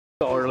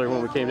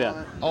when we came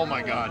down? Oh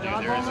my God,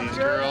 dude! There's these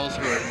girls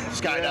who are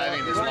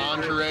skydiving this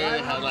lingerie.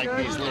 They had like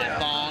these little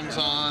thongs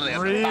on. They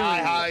had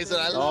thigh highs that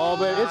I love.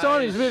 Oh, man, it's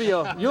on his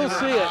video. You'll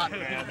see it. Hot,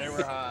 man. They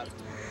were hot.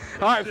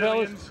 All right,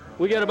 fellas,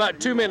 we got about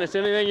 2 minutes.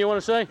 Anything you want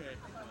to say?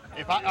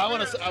 If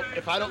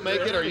I don't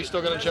make it, are you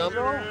still gonna jump?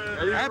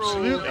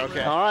 Absolutely.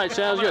 Okay. All right,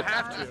 sounds good.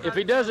 If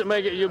he doesn't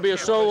make it, you'll be a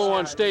solo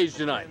on stage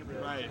tonight.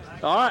 Right.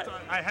 All right.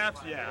 I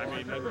have to, yeah. I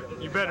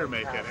mean, you better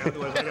make it.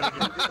 Otherwise,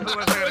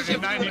 I gotta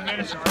get 90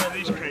 minutes of all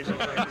these crazy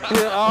things.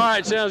 Yeah, all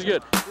right, sounds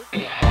good.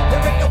 There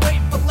ain't no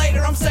waiting for later,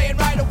 I'm saying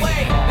right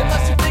away.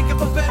 Unless you think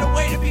of a better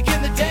way to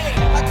begin the day.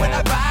 Like when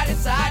I ride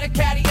inside a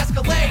caddy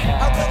Escalade.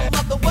 I really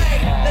love the way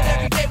that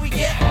every day we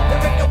get.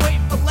 There ain't no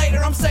waiting for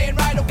later, I'm saying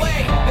right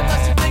away.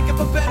 Unless you think of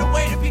a better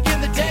way to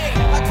begin the day.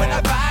 Like when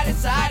I ride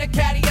inside a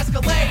caddy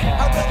Escalade.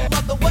 I really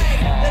love the way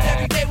that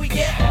every day we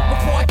get.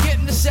 Before I get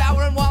in the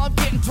shower and while I'm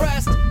getting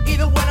dressed.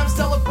 Either when I'm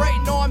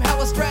celebrating or I'm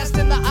hella stressed.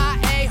 In the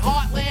IA,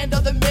 heartland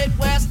of the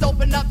Midwest.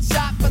 Open up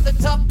shop for the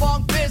tough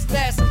funk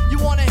business. You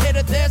wanna hit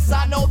of this?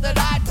 I know that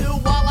I do.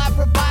 While I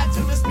provide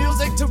you this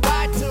music to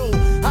ride to.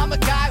 I'm a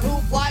guy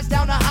who flies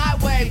down the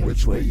highway.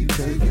 Which way you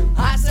taking?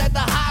 I said the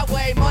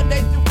highway,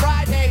 Monday through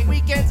Friday.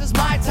 Weekends is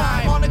my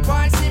time. On the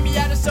grind, see me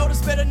at a show to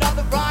spit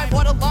another rhyme.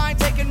 What a line,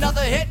 take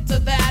another hit to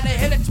that. I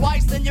hit it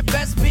twice, then you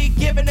best be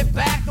giving it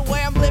back. The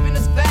way I'm living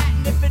is fat,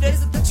 and if it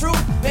isn't the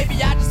truth, maybe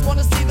I just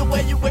wanna see the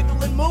way you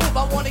wiggle and move.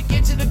 I wanna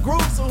get you to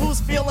groove, so who's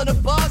feeling a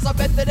buzz? I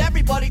bet that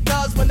everybody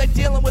does when they're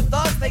dealing with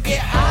us. They get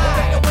high.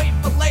 There ain't no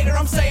waiting for later,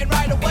 I'm saying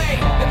right away.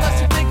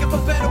 Unless you think of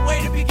a better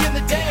way to begin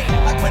the day.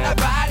 Like when I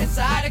ride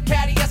inside a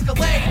caddy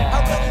Escalade.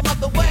 I really love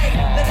the way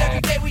that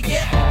every day we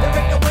get. There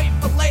ain't no waiting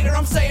for later,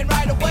 I'm saying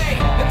right away.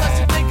 Unless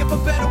you think of a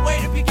better way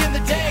to begin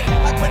the day.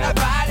 Like when I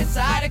ride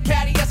inside a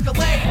caddy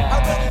Escalade. I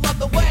really love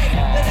the way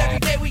that every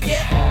day we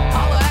get.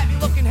 Holla at me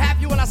looking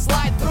happy when I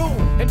slide through.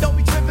 And don't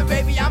be tripping,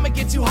 baby, I'ma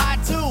get you high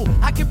too.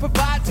 I can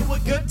provide you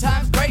with good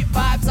times, great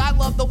vibes. I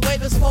love the way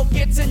the smoke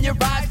gets in your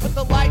eyes. Put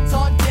the lights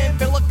on dim,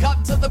 fill a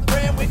cup to the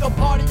brim. We go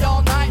party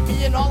all night,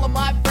 me and all of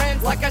my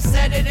friends. Like I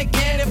said it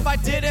again, if I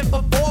didn't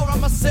before,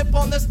 I'ma sip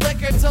on this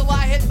liquor till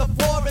I hit the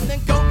floor and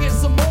then go get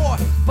some more.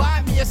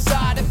 Buy me a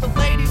shot, if the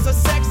ladies are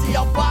sexy,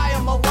 I'll buy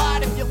them a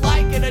lot. If you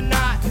like it or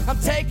not, I'm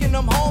taking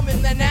them home.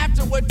 And then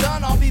after we're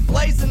done, I'll be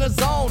blazing a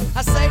zone.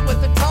 I say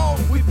with the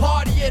tone, we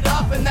party it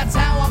up. And that's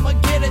how I'ma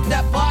get it,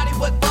 that body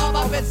with love.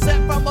 I've been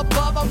sent from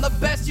above, I'm the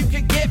best you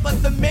can get.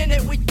 But the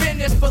minute we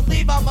finish,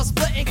 believe I'ma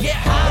split and get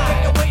high. There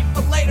ain't no waiting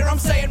for later, I'm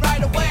saying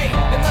right away.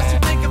 Unless you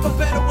think of a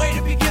better way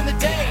to begin the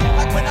day.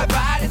 Like when I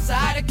ride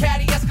inside a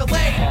caddy Escalade.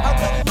 I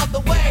really love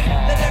the way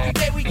that every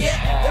day we get.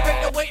 There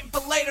ain't no waiting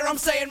for later, I'm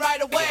saying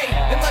right away.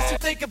 Unless you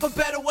think of a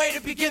better way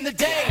to begin the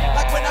day.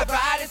 Like when I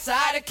ride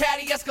inside a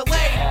caddy Escalade.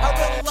 I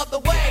really love the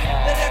way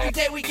that every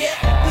day we get.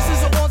 This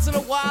isn't once in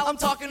a while, I'm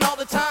talking all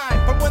the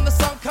time. From when the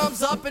sun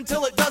comes up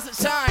until it doesn't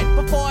shine.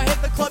 Before I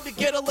hit the club to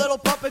get a little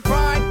bump and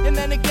grind. And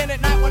then again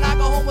at night when I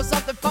go home with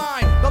something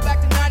fine. Go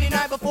back to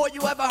 99 before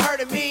you ever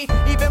heard of me.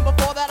 Even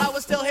before that I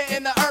was still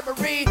hitting the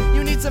herbery.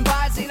 You need some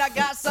Visine, I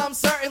got some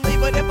certainly.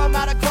 But if I'm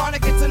out of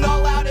chronic, it's an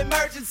all-out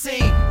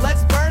emergency.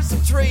 Let's burn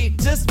some tree,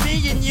 just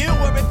me and you.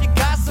 Or if you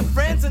got some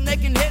friends and they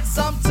can hit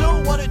some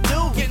too. What to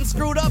do? Getting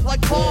screwed up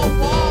like Paul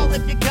Wall.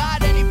 If you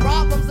got any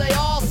problems, they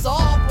all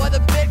solve. Whether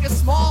big or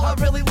small, I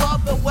really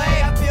love the way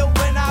I feel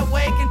when I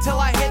wake until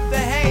I hit the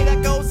hay.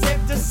 That goes hip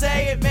to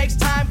say it makes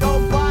time go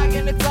by.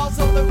 And it's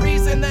also the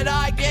reason that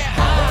I get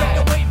high. There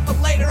ain't no waiting for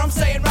later, I'm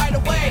saying right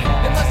away.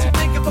 Unless you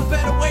think of a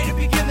better way to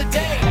begin the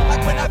day.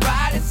 Like when I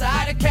ride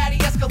inside a caddy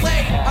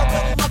Escalade. I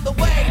really love the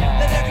way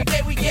that every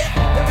day we get.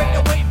 There ain't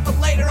no waiting for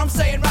later, I'm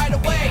saying right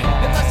away.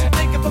 Unless you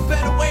think of a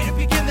better way to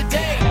begin the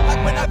day.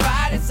 Like when I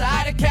ride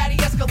inside a caddy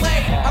Escalade.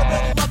 I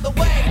really love the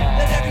way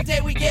that every day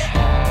we get.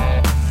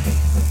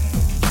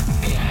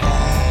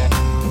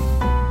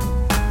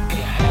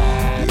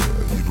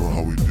 Yeah, you know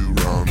how we do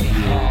round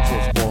here.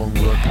 Tough Bong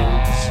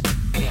Records.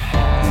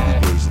 We be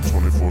blazing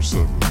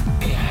 24/7.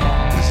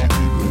 ACD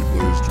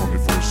blaze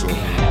 24/7.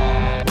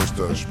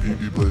 Mustache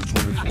PB blaze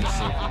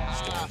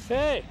 24/7.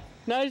 Hey,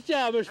 nice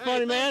job, Mr.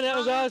 Funny Man. That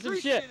was awesome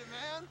shit. It,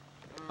 man.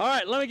 All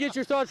right, let me get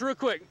your thoughts real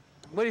quick.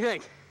 What do you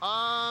think?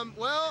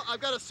 Well, I've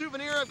got a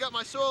souvenir. I've got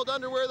my soiled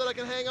underwear that I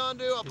can hang on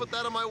to. I'll put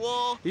that on my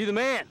wall. You the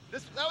man.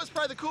 That was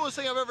probably the coolest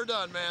thing I've ever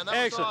done, man. That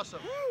Excellent. was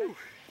awesome. Woo.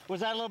 Was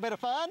that a little bit of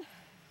fun?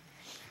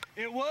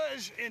 It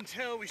was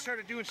until we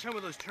started doing some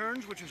of those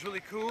turns, which was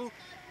really cool.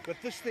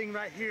 But this thing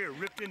right here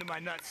ripped into my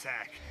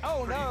nutsack.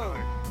 Oh, no.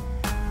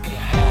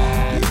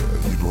 Yeah,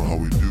 you know how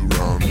we do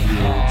round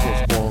here.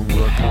 Tough Bong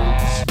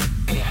Records.